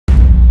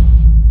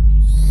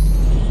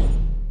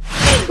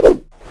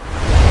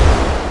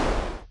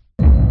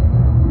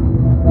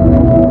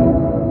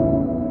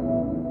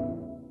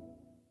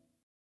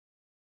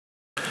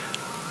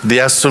the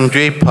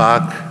Asomdwe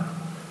Park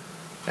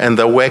and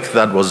the work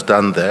that was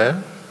done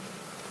there,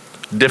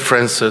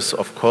 differences,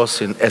 of course,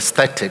 in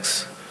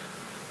aesthetics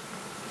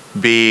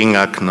being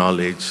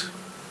acknowledged,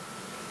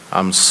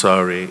 I'm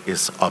sorry,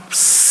 is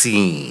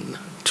obscene,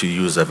 to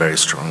use a very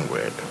strong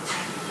word.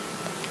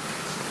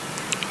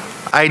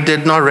 I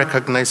did not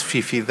recognize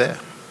Fifi there.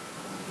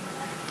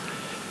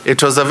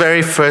 It was the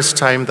very first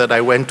time that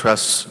I went to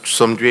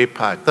Asomdwe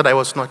Park that I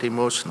was not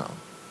emotional.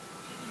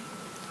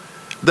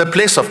 The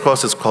place, of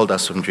course, is called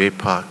Asomdwe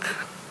Park.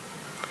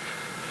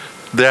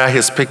 There are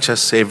his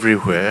pictures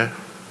everywhere,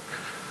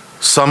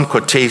 some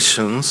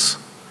quotations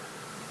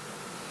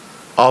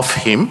of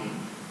him.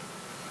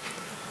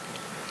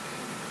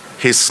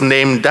 His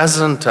name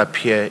doesn't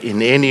appear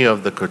in any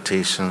of the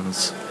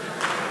quotations,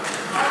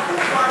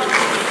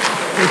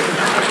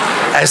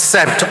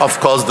 except, of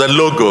course, the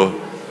logo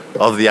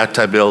of the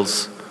Atta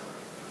Mills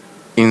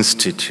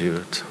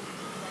Institute.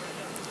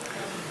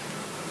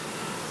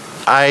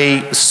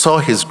 I saw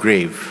his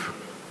grave.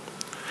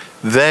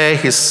 There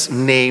his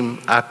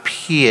name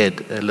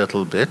appeared a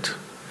little bit,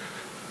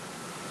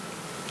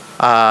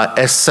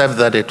 except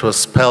that it was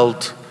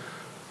spelled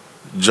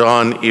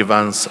John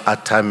Evans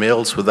Atta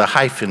Mills with a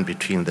hyphen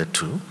between the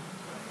two,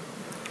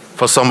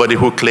 for somebody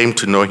who claimed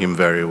to know him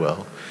very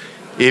well,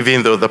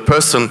 even though the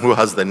person who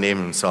has the name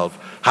himself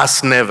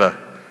has never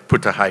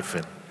put a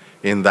hyphen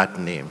in that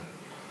name.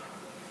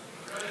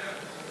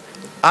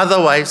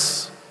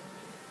 Otherwise,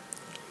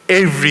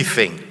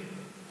 everything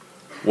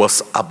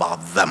was about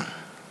them.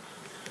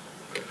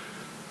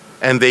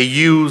 And they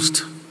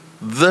used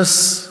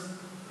this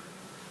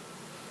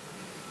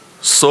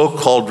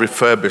so-called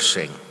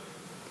refurbishing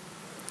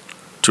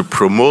to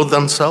promote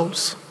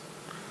themselves,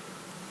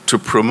 to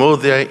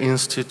promote their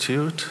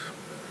institute,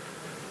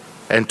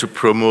 and to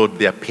promote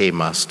their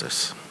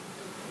paymasters.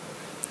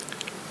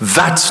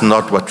 That's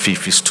not what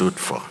Fifi stood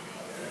for.